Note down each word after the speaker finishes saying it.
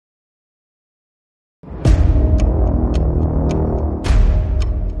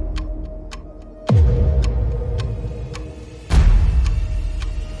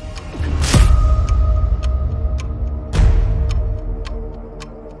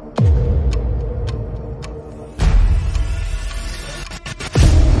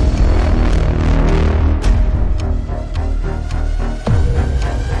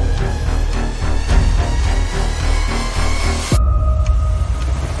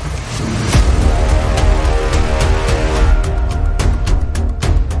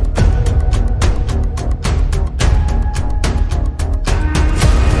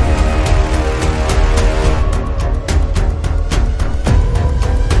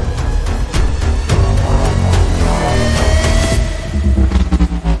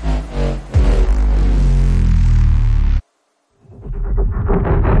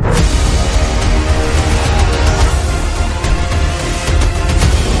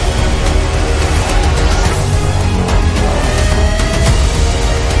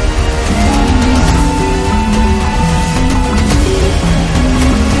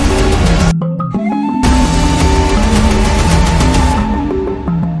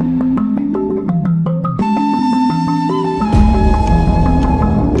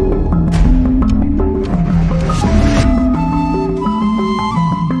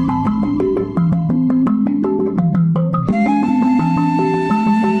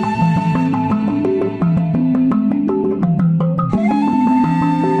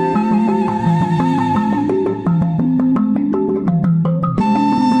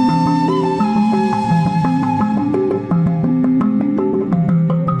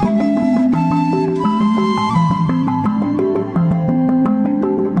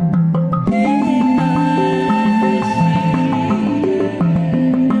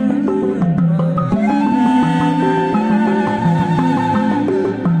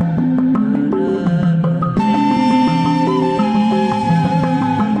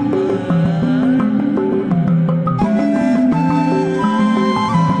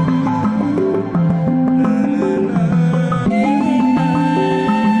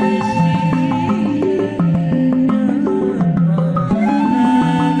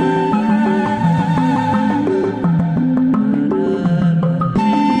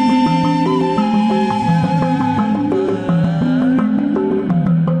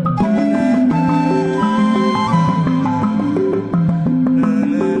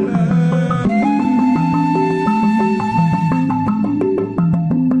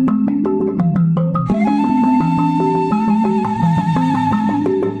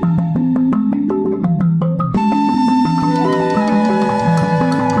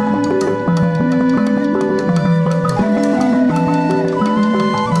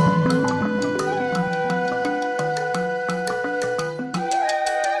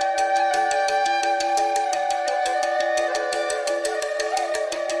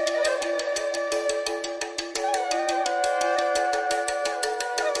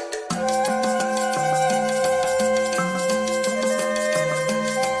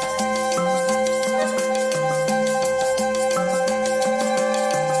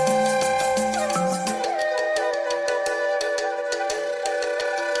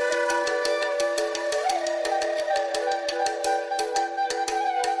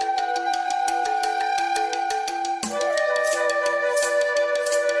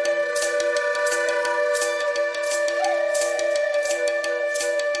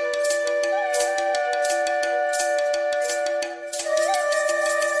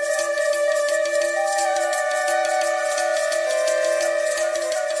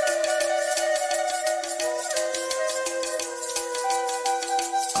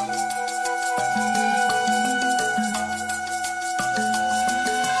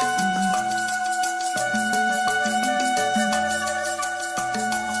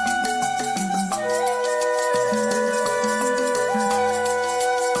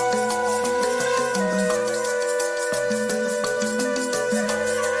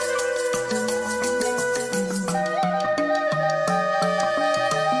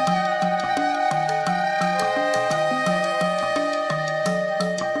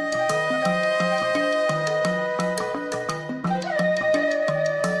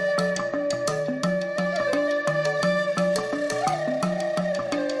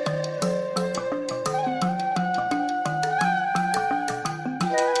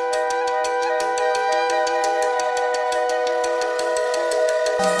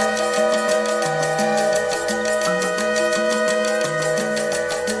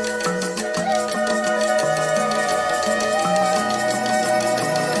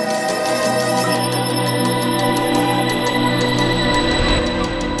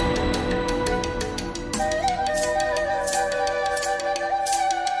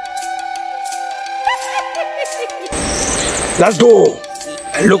Let's go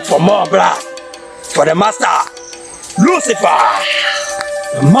and look for more blood for the master, Lucifer.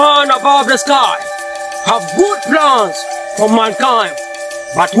 The man above the sky have good plans for mankind,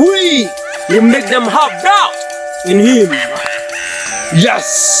 but we will make them have doubt in him.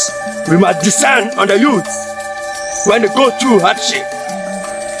 Yes, we must descend on the youth. When they go through hardship,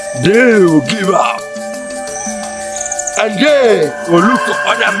 they will give up. And they will look for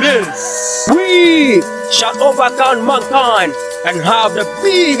other means. We shall overcome mankind and have the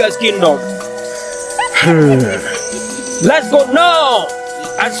biggest kingdom. Let's go now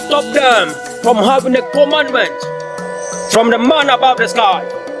and stop them from having a commandment from the man above the sky.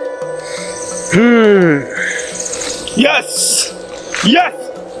 Yes,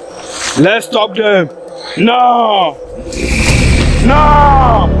 yes. Let's stop them. No,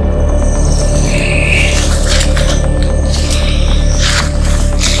 no.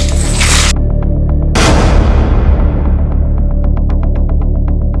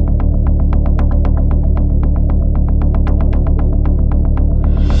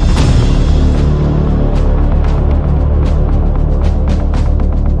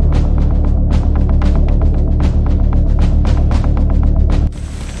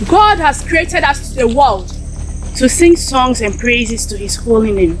 God has created us to the world to sing songs and praises to his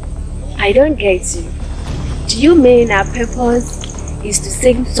holy name. I don't get you. Do you mean our purpose is to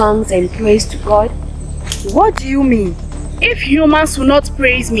sing songs and praise to God? What do you mean? If humans will not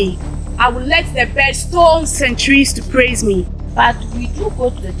praise me, I will let the birds, stones and trees to praise me. But we do go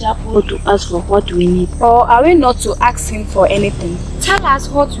to the chapel to ask for what we need. Or are we not to ask him for anything? Tell us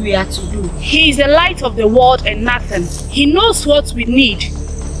what we are to do. He is the light of the world and nothing. He knows what we need.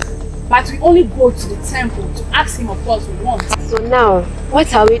 But we only go to the temple to ask him of what we want. So now,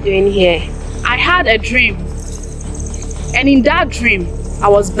 what are we doing here? I had a dream. And in that dream, I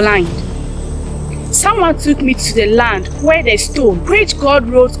was blind. Someone took me to the land where the stone, which God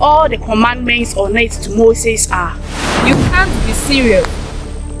wrote all the commandments on it to Moses are. You can't be serious.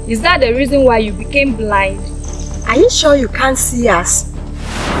 Is that the reason why you became blind? Are you sure you can't see us?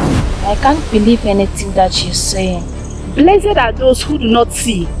 I can't believe anything that she's saying. Blessed are those who do not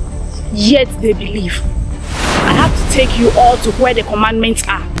see, yet they believe. I have to take you all to where the commandments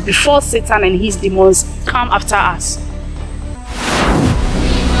are before Satan and his demons come after us.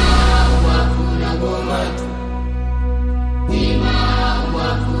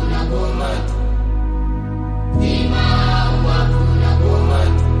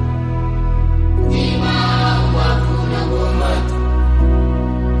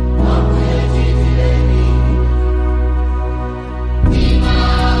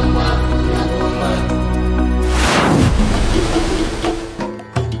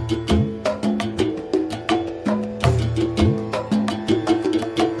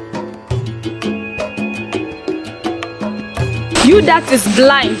 You that is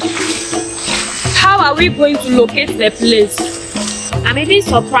blind, how are we going to locate the place? I'm even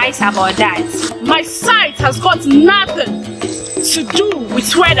surprised about that. My sight has got nothing to do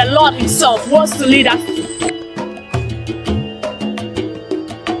with where the Lord himself wants to lead us to.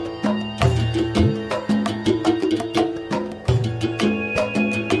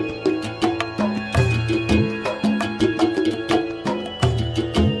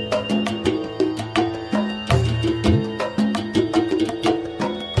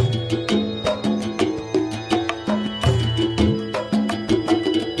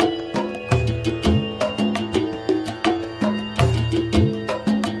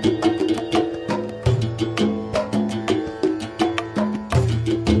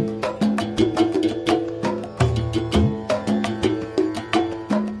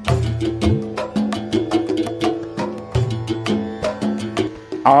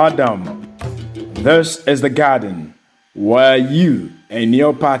 Adam, this is the garden where you and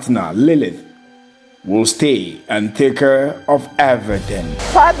your partner Lilith will stay and take care of everything.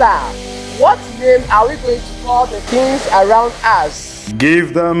 Father, what name are we going to call the things around us?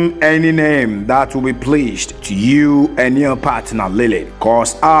 Give them any name that will be pleased to you and your partner Lilith,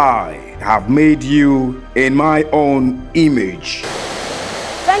 cause I have made you in my own image.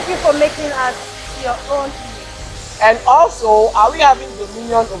 Thank you for making us your own image. And also, are we having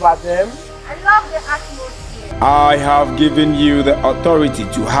dominion over them? I love the atmosphere. I have given you the authority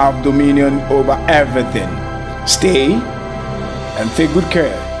to have dominion over everything. Stay and take good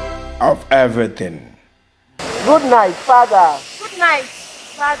care of everything. Good night, Father. Good night,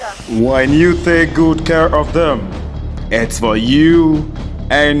 Father. When you take good care of them, it's for you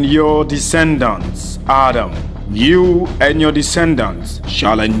and your descendants, Adam. You and your descendants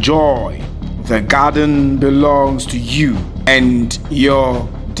shall enjoy. The garden belongs to you and your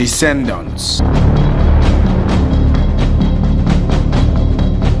descendants.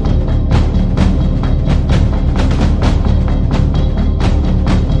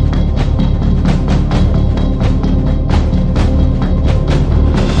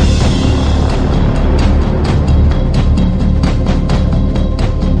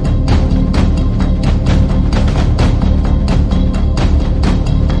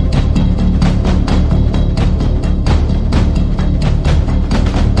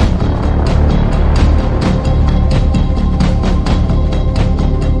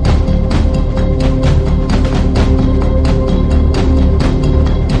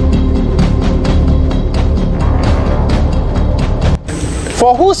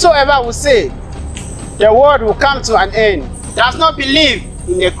 For whosoever will say the world will come to an end does not believe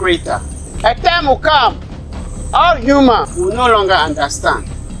in the Creator. A time will come, all humans will no longer understand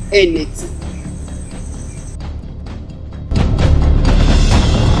anything.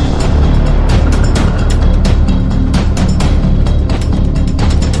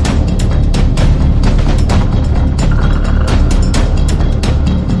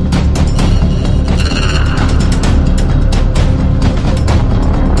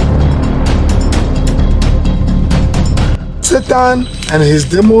 Satan and his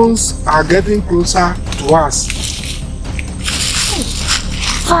demons are getting closer to us.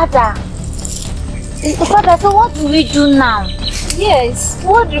 Father, so what do we do now? Yes,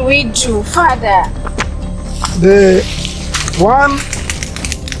 what do we do, Father? The one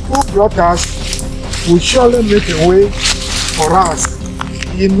who brought us will surely make a way for us.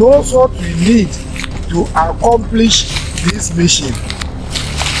 He knows what we need to accomplish this mission.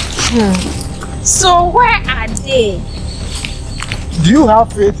 So where are they? Do you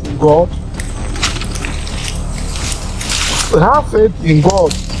have faith in God? Have faith in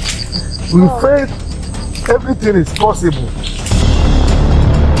God. With faith, everything is possible.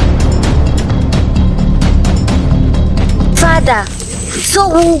 Father, so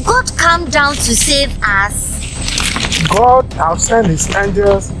will God come down to save us? God has sent his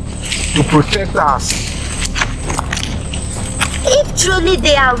angels to protect us. If truly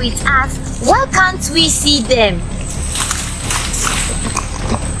they are with us, why can't we see them?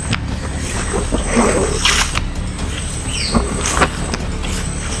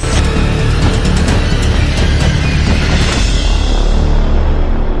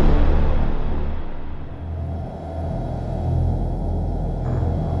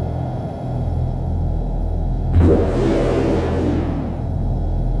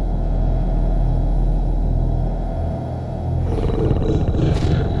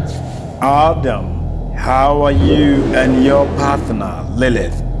 Adam, how are you and your partner,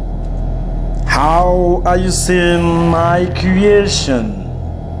 Lilith? How are you seeing my creation?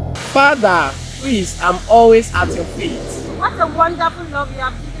 Father, please, I'm always at your feet. What a wonderful love you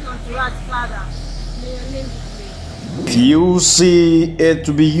have given unto us, Father. May your name be praised. If you see it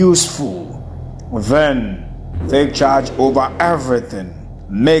to be useful, then take charge over everything.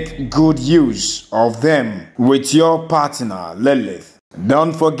 Make good use of them with your partner, Lilith.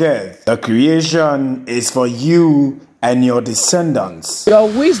 Don't forget, the creation is for you and your descendants. Your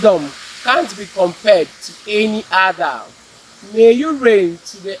wisdom can't be compared to any other. May you reign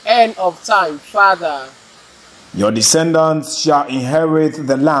to the end of time, Father. Your descendants shall inherit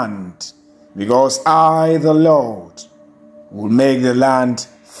the land, because I, the Lord, will make the land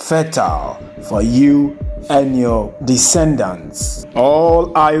fertile for you and your descendants.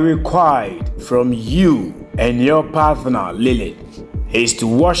 All I required from you and your partner, Lilith, is to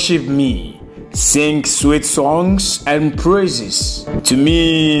worship me, sing sweet songs and praises to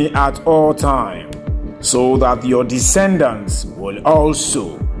me at all times, so that your descendants will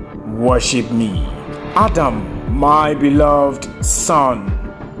also worship me. Adam, my beloved son,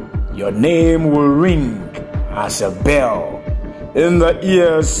 your name will ring as a bell in the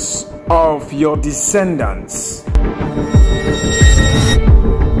ears of your descendants.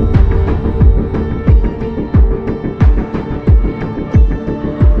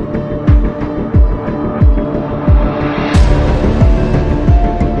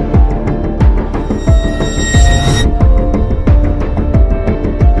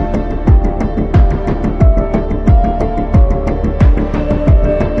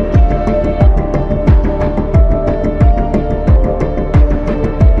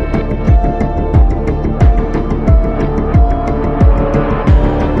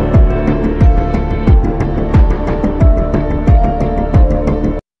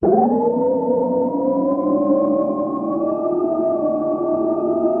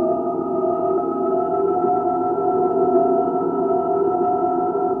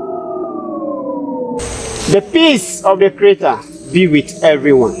 The peace of the Creator be with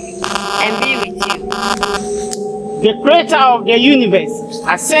everyone. And be with you. The Creator of the universe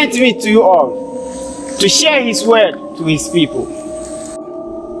has sent me to you all to share His word to His people.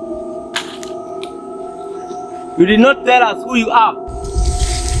 You did not tell us who you are,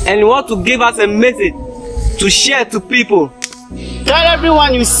 and you want to give us a message to share to people. Tell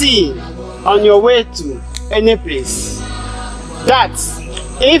everyone you see on your way to any place that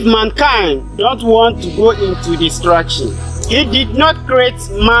if mankind don't want to go into destruction, He did not create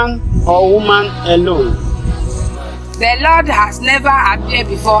man or woman alone. The Lord has never appeared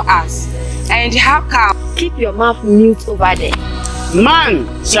before us. And how come? Keep your mouth mute over there. Man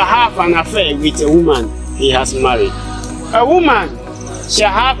shall have an affair with a woman he has married. A woman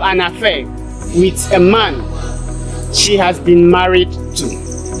shall have an affair with a man she has been married to.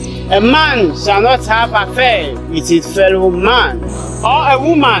 A man shall not have an affair with his fellow man, or a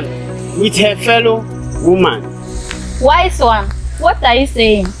woman with her fellow woman. Wise one, what are you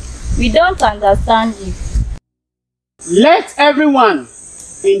saying? We don't understand you. Let everyone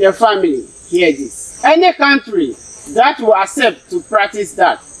in the family hear this. Any country that will accept to practice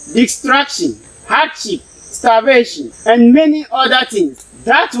that, destruction, hardship, starvation, and many other things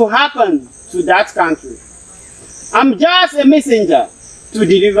that will happen to that country. I'm just a messenger to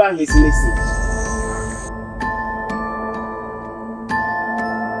deliver His message.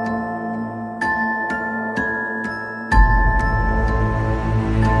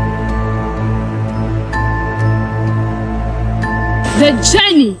 The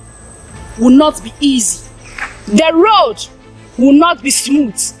journey will not be easy. The road will not be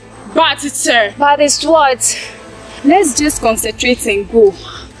smooth. But it's what? Let's just concentrate and go.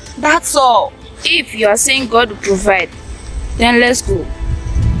 That's all. If you are saying God will provide, then let's go.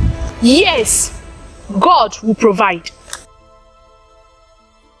 Yes, God will provide.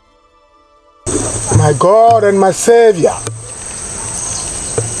 My God and my Savior,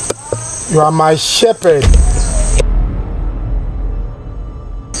 you are my shepherd.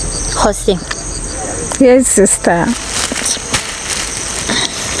 Kwesi. Yes, sister.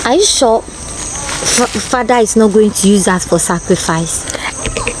 Are you sure Father is not going to use us for sacrifice?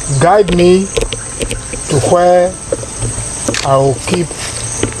 Guide me to where I will keep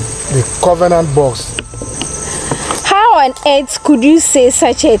the covenant box. How on earth could you say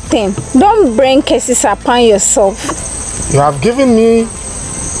such a thing? Don't bring curses upon yourself. You have given me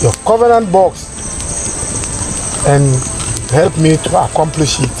your covenant box and help me to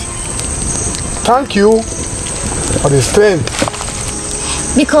accomplish it. Thank you for the strength.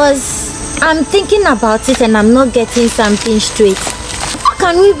 Because I'm thinking about it and I'm not getting something straight. How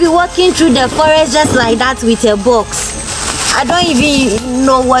can we be walking through the forest just like that with a box? I don't even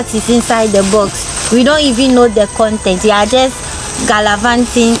know what is inside the box. We don't even know the content. We are just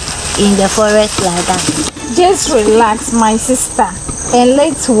gallivanting in the forest like that. Just relax, my sister, and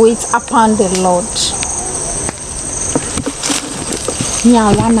let's wait upon the Lord.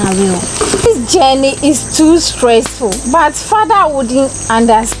 This journey is too stressful, but Father wouldn't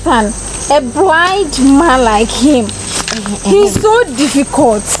understand. A blind man like him, he's so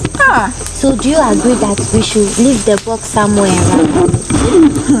difficult. So do you agree that we should leave the box somewhere around?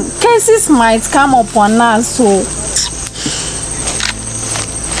 Cases might come upon us, so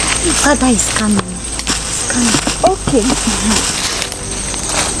Father is coming. Okay.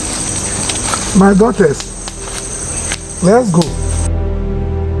 My daughters, let's go.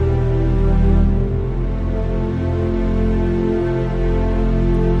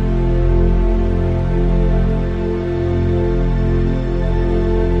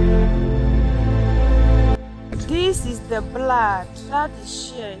 The blood that is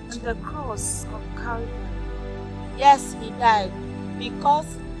shed on the cross of Calvary. Yes, He died because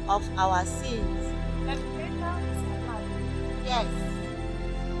of our sins. And greater is His life. Yes.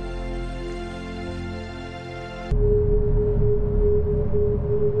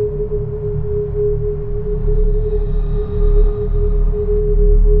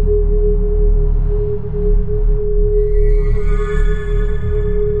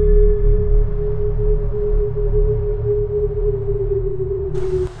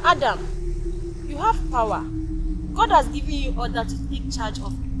 Adam, you have power. God has given you order to take charge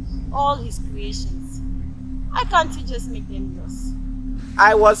of all His creations. Why can't you just make them yours?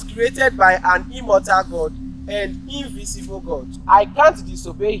 I was created by an immortal God and invisible God. I can't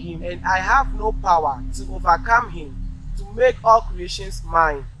disobey Him, and I have no power to overcome Him to make all creations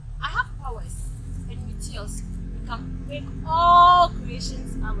mine. I have powers, and with yours, we can make all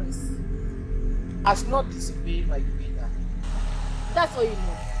creations ours. As not disobey my Creator. That's all you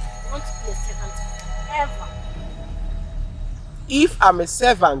know. You want to be a servant ever. If I'm a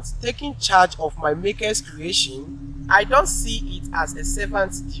servant taking charge of my Maker's creation, I don't see it as a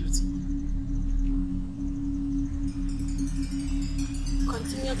servant's duty.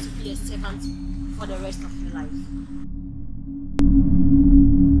 Continue to be a servant for the rest of your life.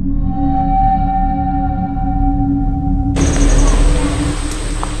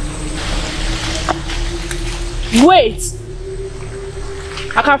 Wait!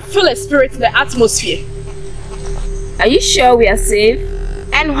 I can feel a spirit in the atmosphere. Are you sure we are safe?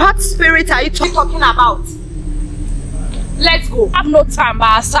 And what spirit are you talking about? Let's go. I have no time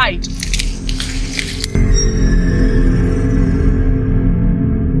by our side.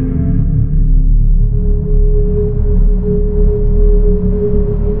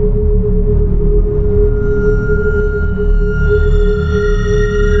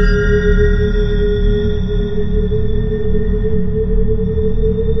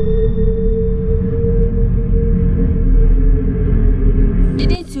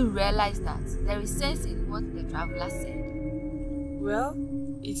 That there is sense in what the traveler said. Well,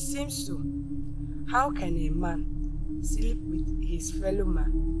 it seems so. How can a man sleep with his fellow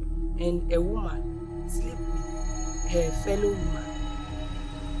man and a woman sleep with her fellow woman?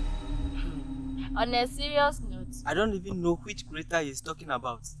 On a serious note, I don't even know which creator he is talking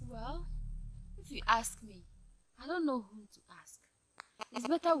about. Well, if you ask me, I don't know whom to ask. It's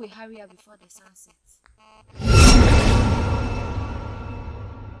better we hurry up before the sun sets.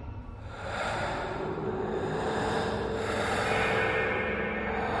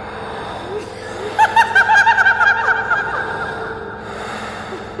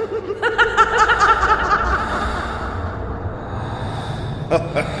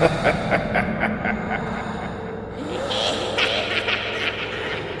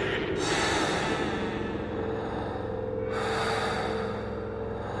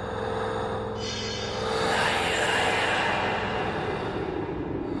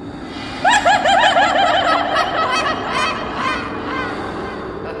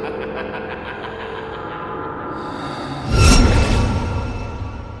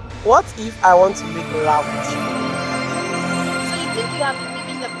 What if I want to make love with you? So you think you have been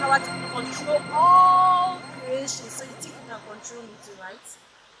given the power to control all creation, so you think you can control me too, right?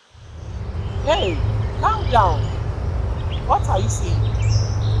 Hey, calm down. What are you saying?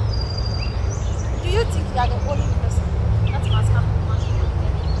 Do you think you are the only person that must have control?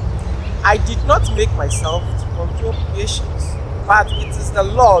 I did not make myself to control creations, but it is the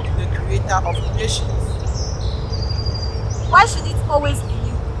Lord, the creator of creations. Why should it always be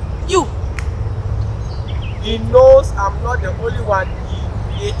you? He knows I'm not the only one he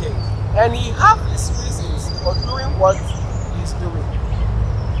created, and he has his reasons for doing what he's doing.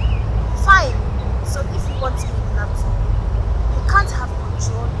 Fine. So if you want to be loved, you can't have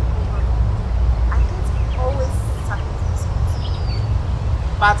control over me. I can't always sacrifice it.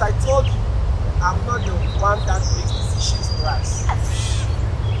 But I told you, I'm not the one that makes decisions for us. Yes.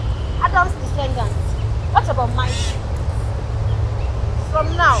 Adam's descendants. What about mine? From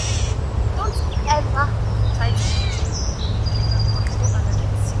now, don't ever try to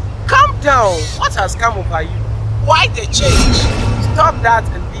calm down. What has come over you? Why the change? Stop that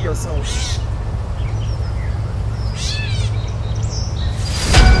and be yourself.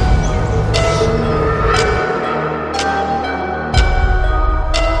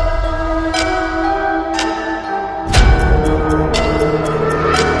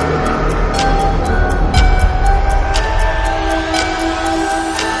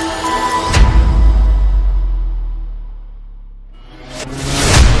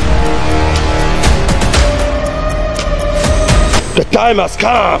 The time has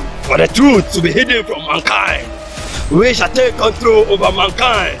come for the truth to be hidden from mankind. We shall take control over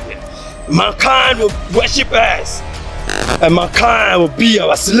mankind. Mankind will worship us, and mankind will be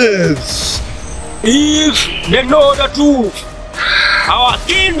our slaves. If they know the truth, our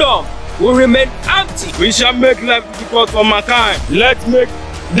kingdom will remain empty. We shall make life difficult for mankind. Let's make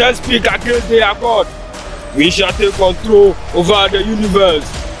them speak against their God. We shall take control over the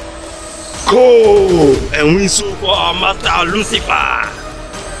universe. Go and whistle for our master Lucifer. Ha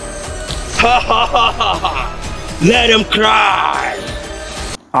ha ha ha ha. Let them cry.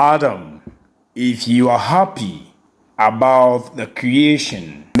 Adam, if you are happy about the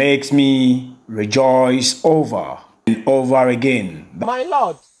creation, makes me rejoice over and over again. My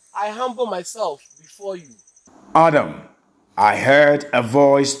Lord, I humble myself before you. Adam, I heard a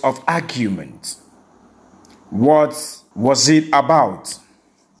voice of argument. What was it about?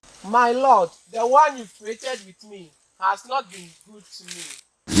 My Lord, the one you created with me has not been good to me.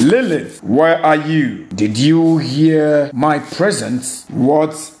 Lilith, where are you? Did you hear my presence?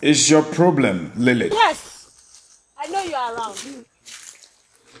 What is your problem, Lilith? Yes, I know you are around.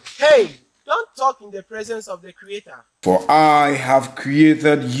 Hey, don't talk in the presence of the Creator. For I have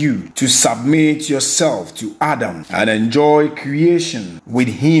created you to submit yourself to Adam and enjoy creation with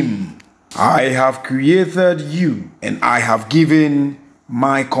him. I have created you, and I have given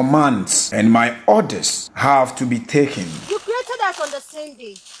my commands, and my orders have to be taken. You created us on the same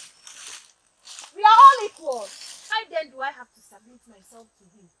day. We are all equal. Why then do I have to submit myself to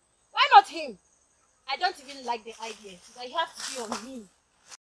him? Why not him? I don't even like the idea that you have to be on me.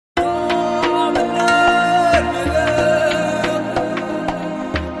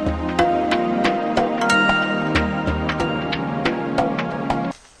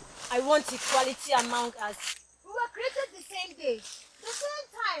 I want equality among us. We were created the same day, the same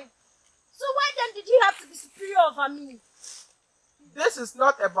time. So why then did you have to be superior over me? This is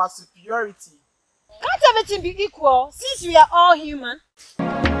not about superiority. Can't everything be equal since we are all human?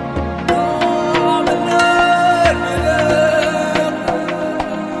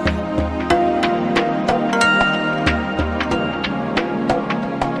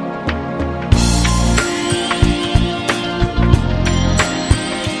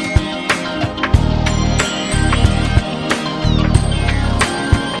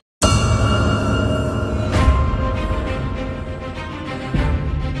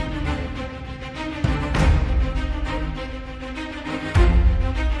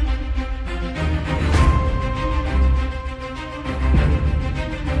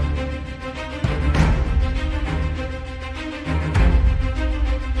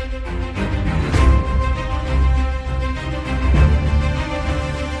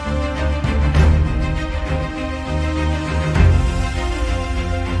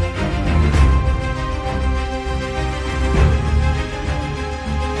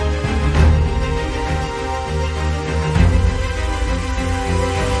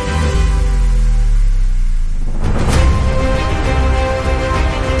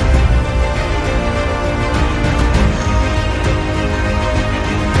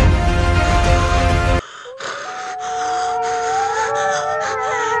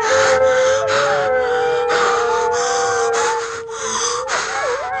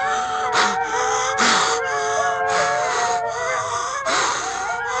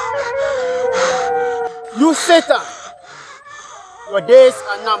 You Satan, your days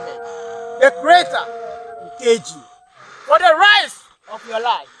are numbered. The Creator will cage you for the rest of your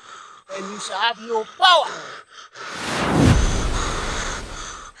life, and you shall have no power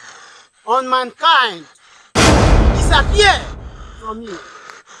on mankind. Disappear from you.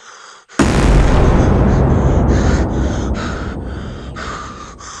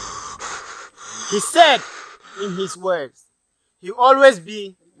 He said in his words, he will always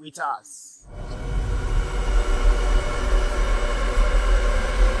be with us.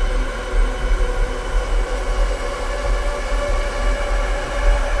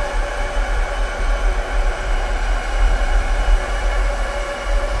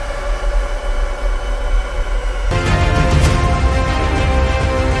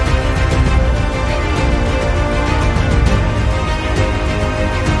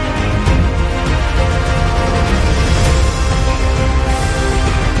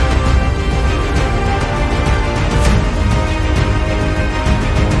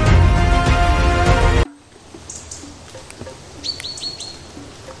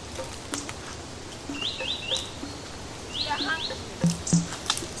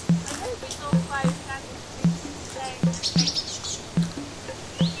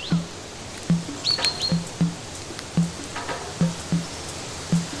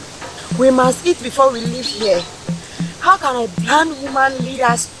 We must eat before we leave here. How can a blind woman lead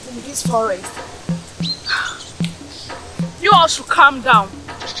us in this forest? You all should calm down.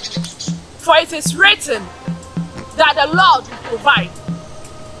 For it is written that the Lord will provide.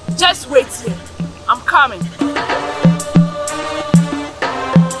 Just wait here. I'm coming.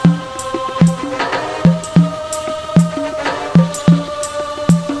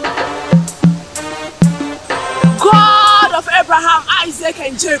 God of Abraham, Isaac,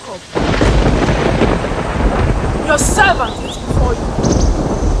 and Jacob, your servant is before you.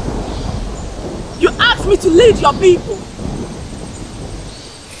 You asked me to lead your people.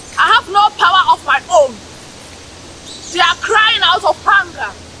 I have no power of my own. They are crying out of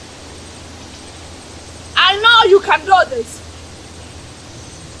hunger. I know you can do this.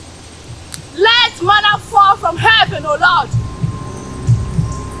 Let manna fall from heaven, O Lord.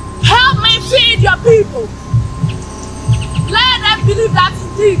 Help me feed your people. Let them believe that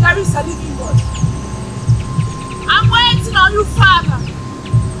indeed there is a living God. I'm waiting on you, Father.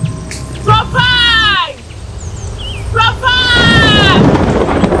 Provide! Provide!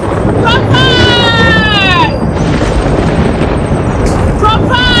 Provide!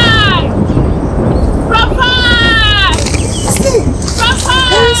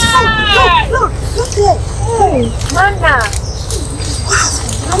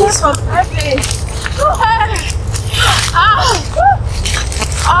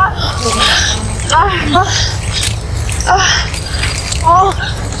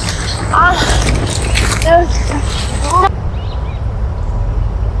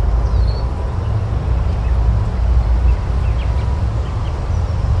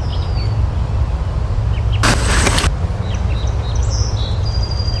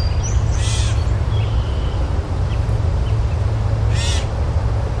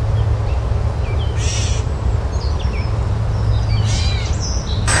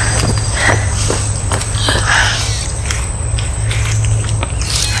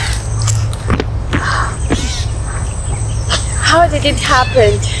 How did it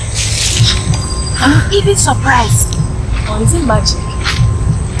happen? I'm even surprised. Or is it magic?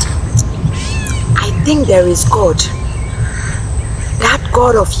 I think there is God. That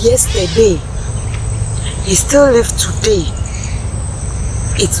God of yesterday, He still lives today.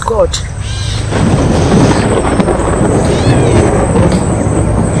 It's God.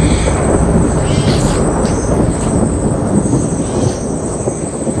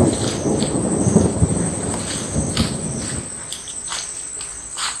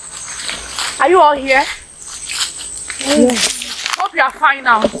 Are you all here? Yes. Hope you are fine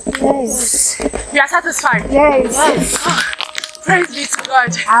now. Yes. You are satisfied? Yes. Oh, praise be to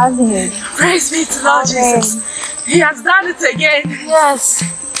God. Amen. Praise be to Lord Jesus. He has done it again. Yes.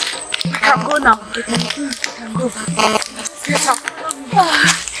 We can go now. We can go. Get up.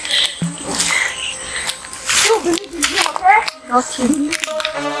 You believe in Him, okay? Okay.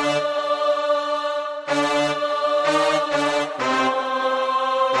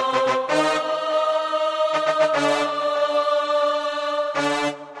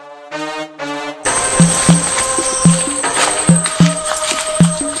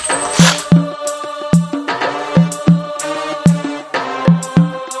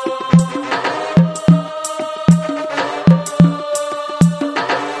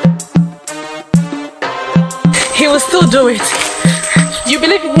 He will still do it. You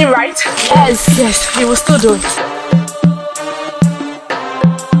believe in Him, right? Yes. Yes, He will still do it.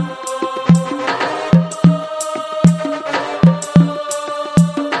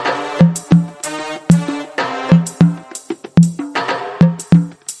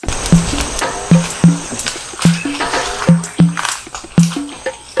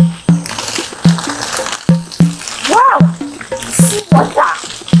 Wow. See water.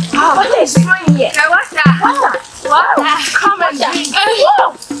 Water is flowing here. Water. Come and drink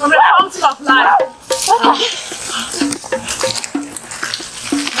from the fountain of life.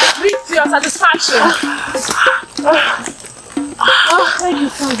 Drink to your satisfaction. Thank you,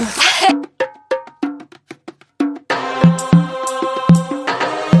 Father.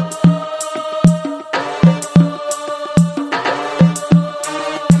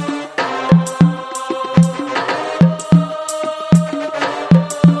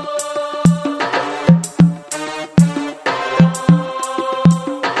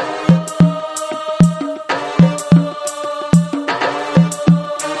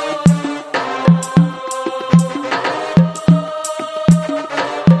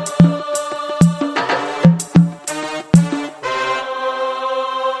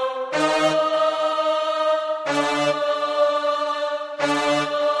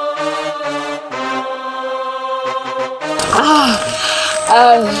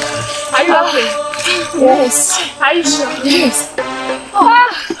 Are you okay? Yes. Are you sure? Yes.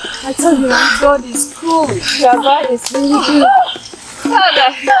 I told you, God is cool. Your God is really good.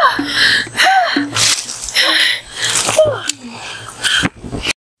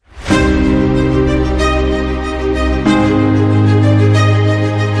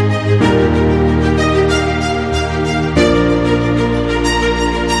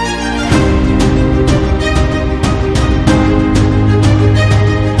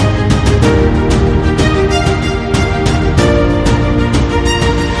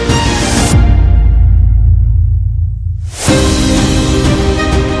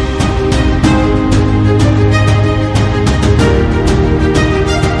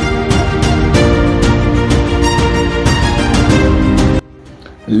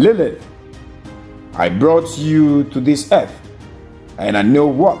 Lilith, I brought you to this earth, and I know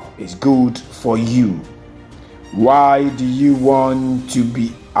what is good for you. Why do you want to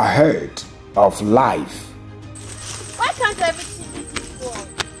be ahead of life? Why can't everything be equal?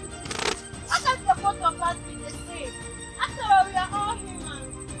 Why can't the both of us be the same? After all, we are all human.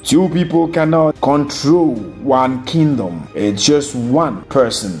 Two people cannot control one kingdom. It's just one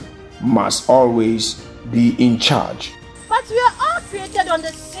person must always be in charge. But we are all created on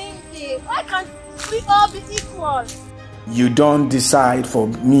the same day. Why can't we all be equal? You don't decide for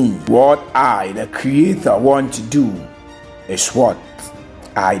me. What I, the Creator, want to do is what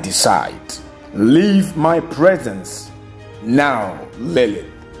I decide. Leave my presence now, Lilith.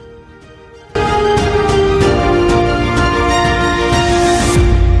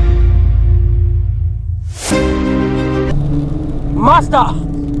 Master,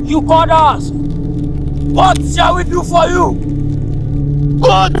 you called us. What shall we do for you?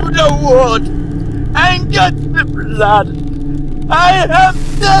 Go to the world and get the blood. I am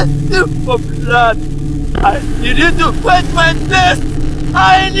thirsty for blood. I need it to quench my thirst.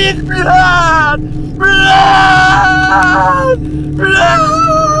 I need blood. Blood.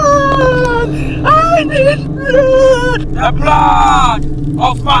 Blood. I need blood. The blood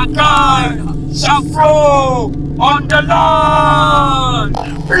of mankind shall flow on the land.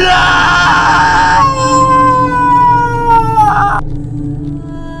 Blood!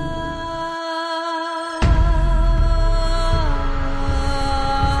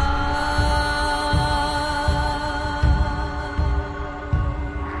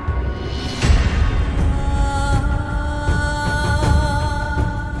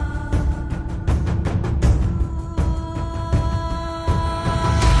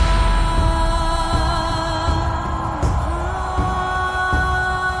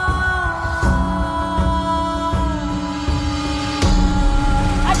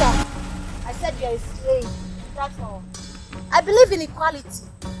 I believe in equality,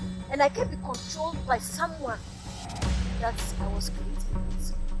 and I can't be controlled by someone that I was created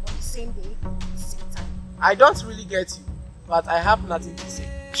with on the same day, the same time. I don't really get you, but I have nothing to say.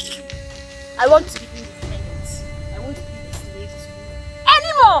 I want to be independent. I won't be a slave to you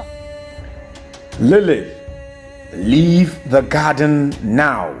anymore. Lilith, leave the garden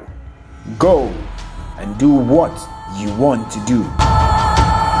now. Go and do what you want to do.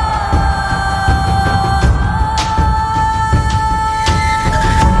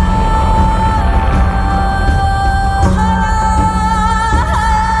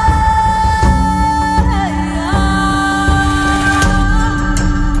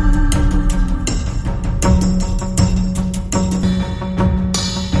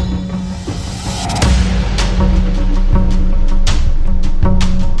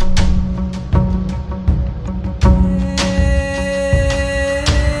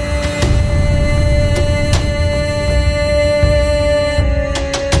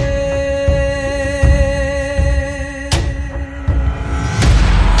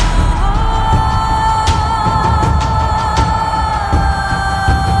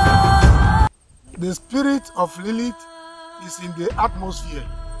 The spirit of Lilith is in the atmosphere.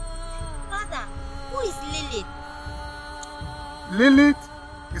 Father, who is Lilith? Lilith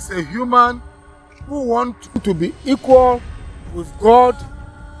is a human who wants to be equal with God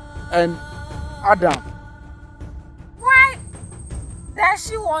and Adam. Why does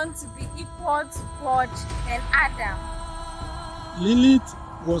she want to be equal to God and Adam? Lilith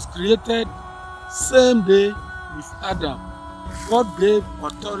was created same day with Adam. God gave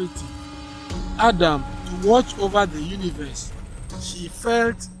authority to Adam to watch over the universe. She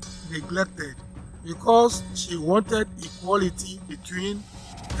felt neglected because she wanted equality between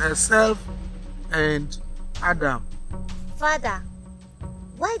herself and Adam. Father,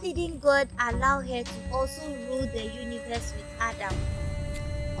 why didn't God allow her to also rule the universe with Adam?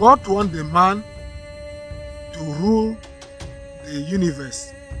 God wants the man to rule the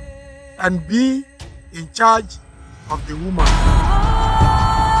universe and be in charge of the woman.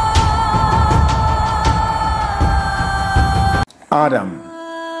 Adam,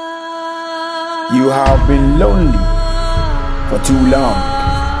 you have been lonely for too long.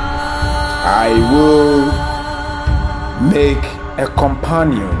 I will make a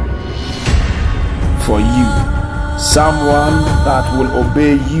companion for you, someone that will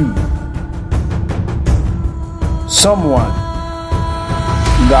obey you, someone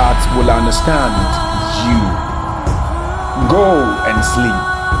that will understand you. Go and sleep.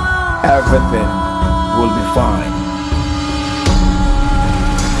 Everything will be fine.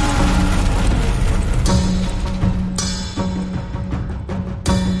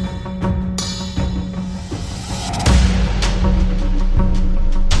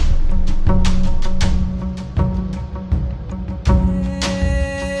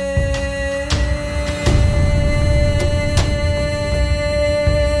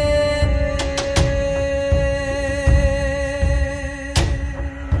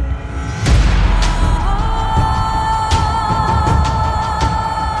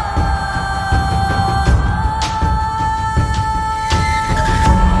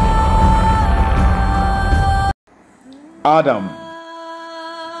 Adam,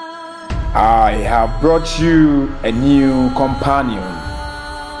 I have brought you a new companion.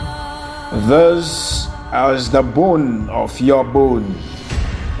 This is the bone of your bone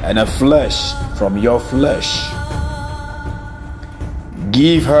and a flesh from your flesh.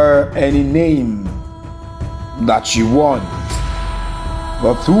 Give her any name that you want.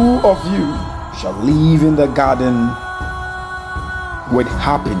 The two of you shall live in the garden with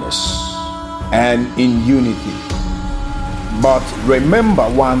happiness and in unity. But remember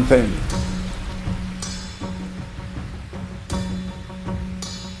one thing.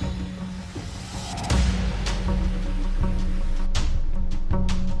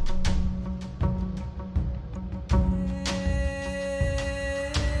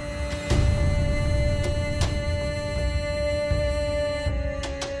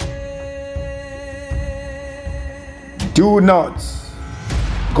 Do not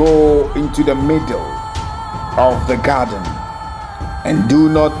go into the middle of the garden, and do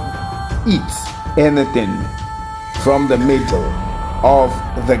not eat anything from the middle of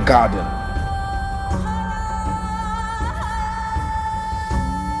the garden.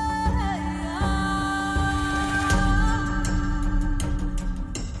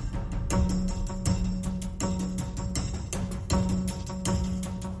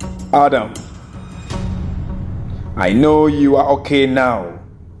 Adam, I know you are okay now.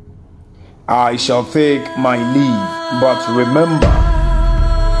 I shall take my leave, but remember,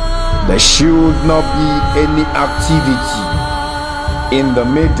 there should not be any activity in the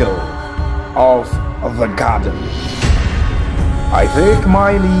middle of the garden. I take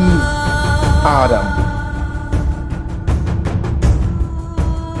my leave, Adam.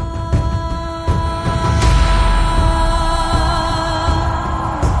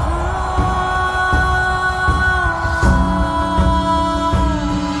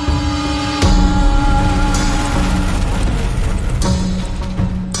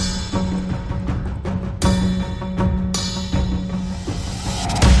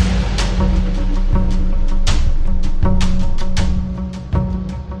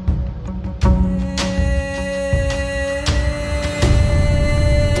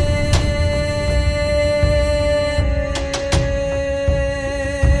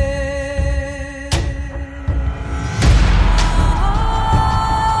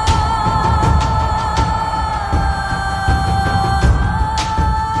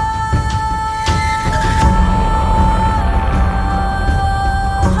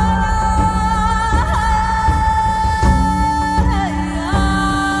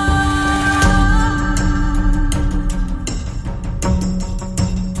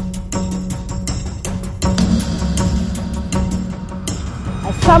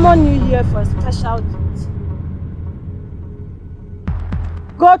 Summon you here for a special duty.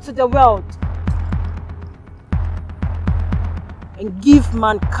 Go to the world and give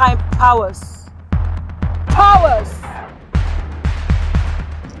mankind powers. Powers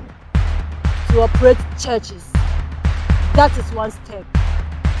to operate churches. That is one step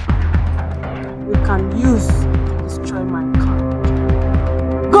we can use to destroy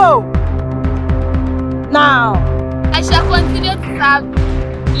mankind. Go! Now! I shall continue to serve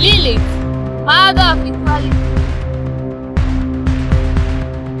Lilith, Mother of Equality.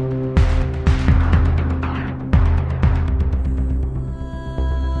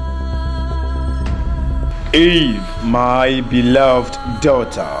 Eve, my beloved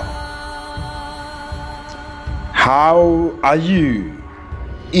daughter, how are you,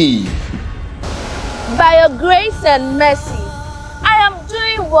 Eve? By your grace and mercy, I am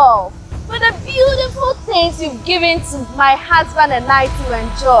doing well. For the beautiful things you've given to my husband and I to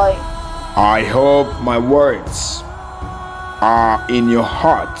enjoy. I hope my words are in your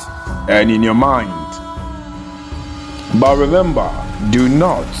heart and in your mind. But remember, do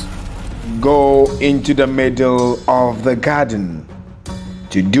not go into the middle of the garden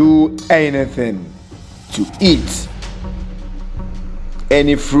to do anything, to eat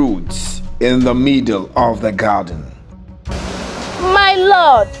any fruits in the middle of the garden. My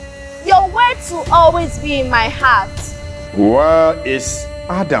Lord, your words will always be in my heart. Where is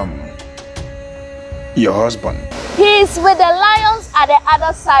Adam, your husband? He is with the lions at the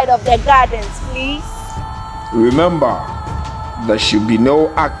other side of the gardens, please. Remember, there should be no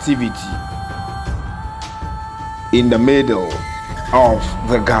activity in the middle of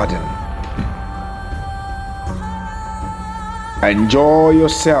the garden. Enjoy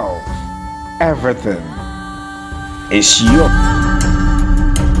yourself. Everything is yours.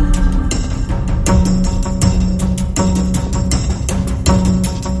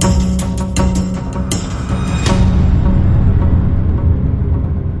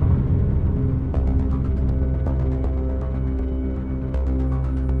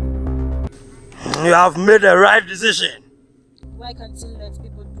 You have made the right decision. Why can't you let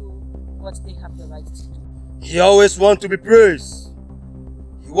people do what they have the right to do? He always wants to be praised.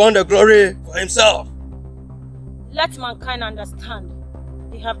 He wants the glory for himself. Let mankind understand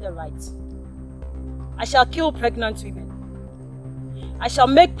they have the right. I shall kill pregnant women. I shall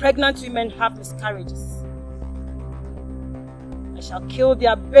make pregnant women have miscarriages. I shall kill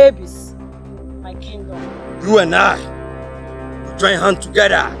their babies in my kingdom. You and I will join hands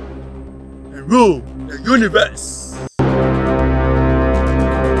together and rule the universe.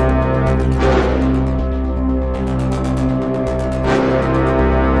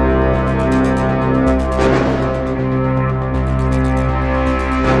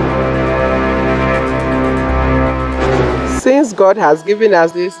 Since God has given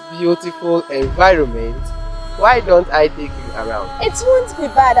us this beautiful environment, Why don't I take you around? It won't be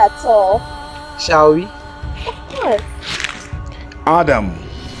bad at all. Shall we? Of course. Adam,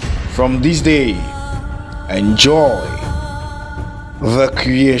 from this day, enjoy the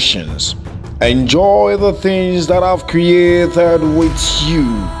creations. Enjoy the things that I've created with you.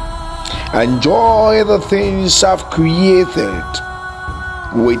 Enjoy the things I've created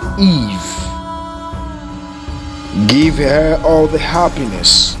with Eve. Give her all the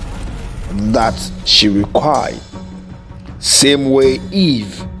happiness that she required. Same way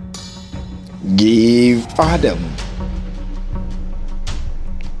Eve gave Adam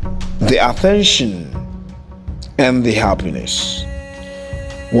the attention and the happiness.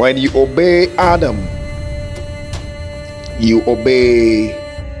 When you obey Adam, you obey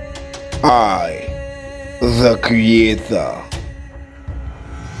I, the Creator.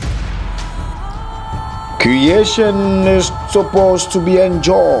 Creation is supposed to be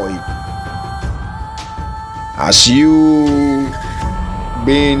enjoyed as you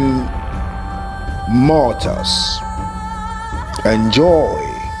being mortals. Enjoy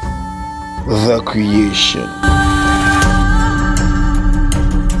the creation.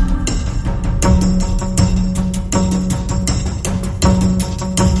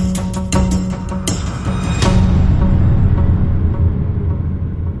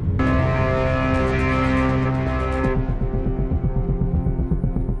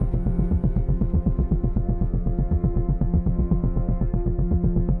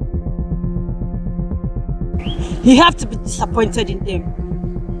 You have to be disappointed in them.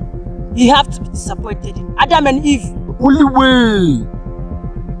 You have to be disappointed in Adam and Eve. The only way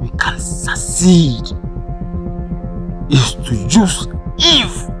we can succeed is to use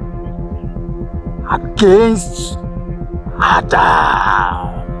Eve against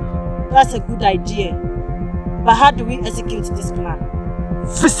Adam. That's a good idea. But how do we execute this plan?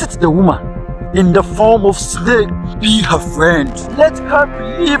 Visit the woman in the form of snake. Be her friend. Let her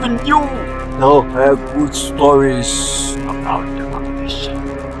believe in you. Tell her good stories about the creation.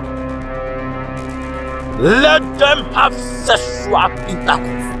 Let them have sexual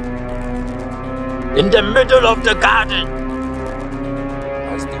intercourse in the middle of the garden.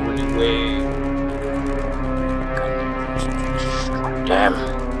 That's the only way we can destroy them.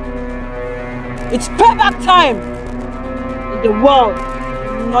 It's payback time! In the world,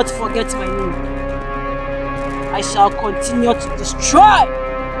 do not forget my name. I shall continue to destroy!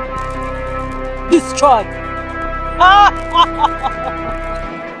 Destroy!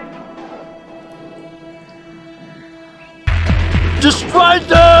 Destroy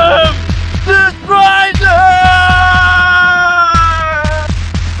them! Destroy them!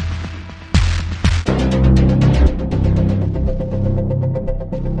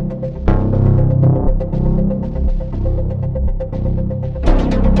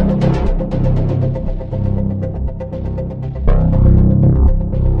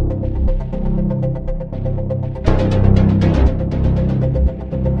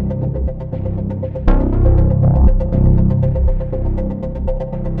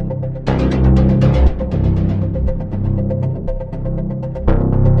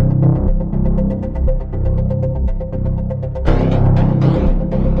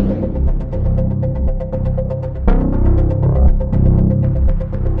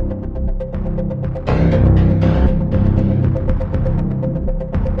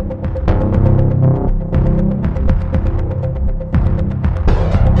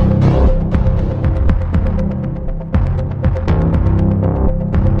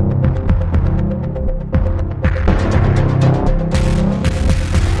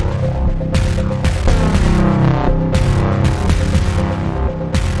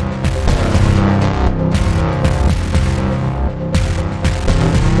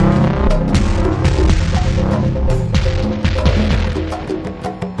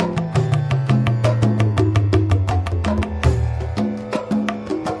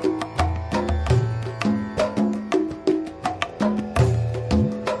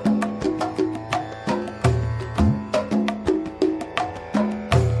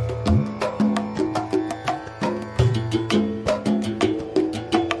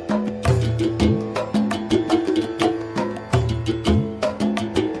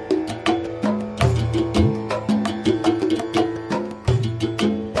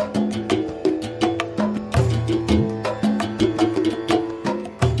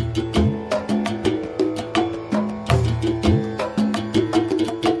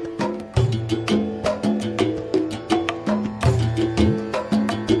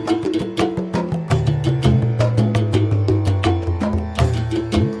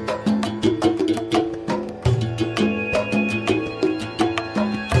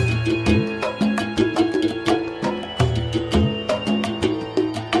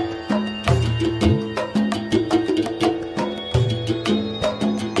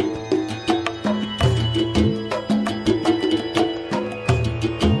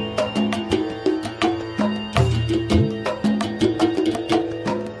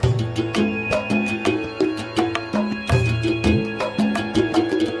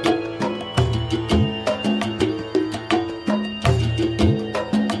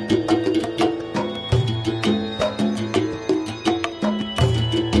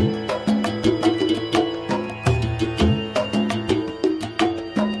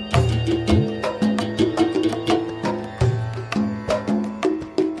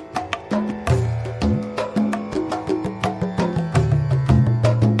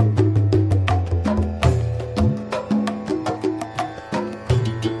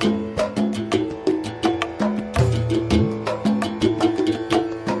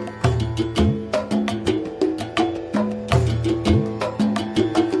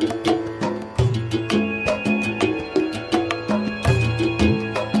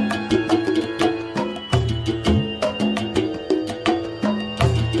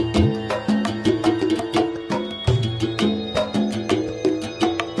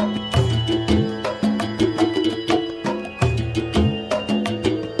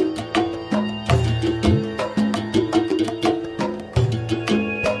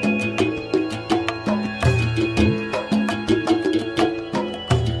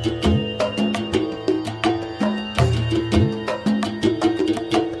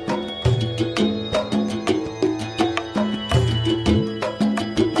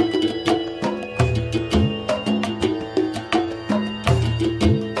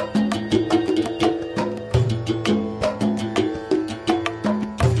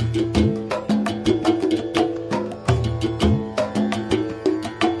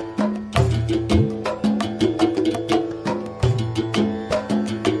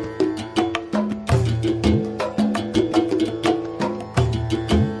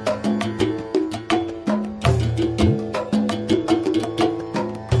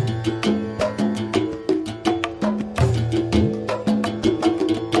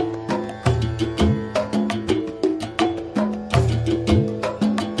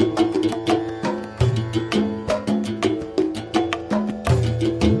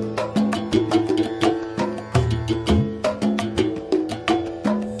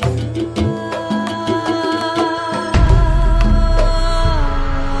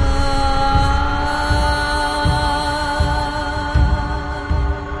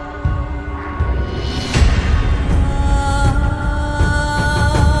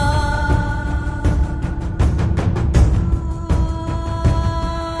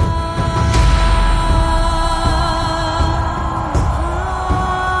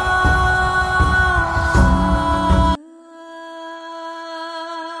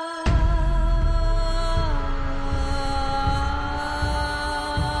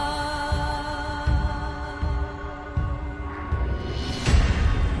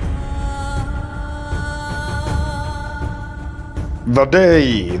 The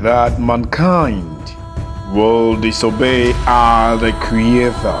day that mankind will disobey the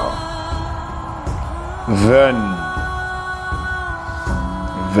Creator, then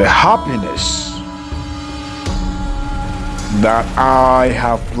the happiness that I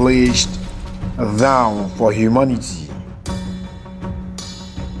have placed down for humanity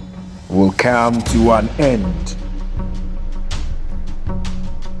will come to an end.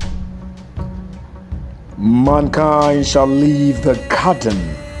 Mankind shall leave the garden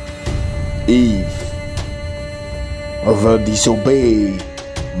if they disobey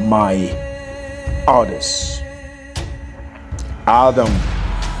my orders. Adam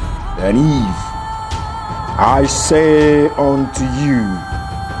and Eve, I say unto you,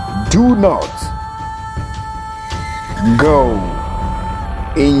 do not go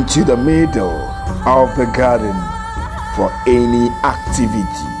into the middle of the garden for any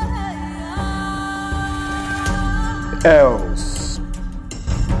activity, else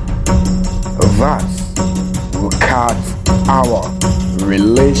that will cut our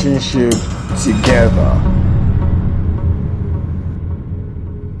relationship together.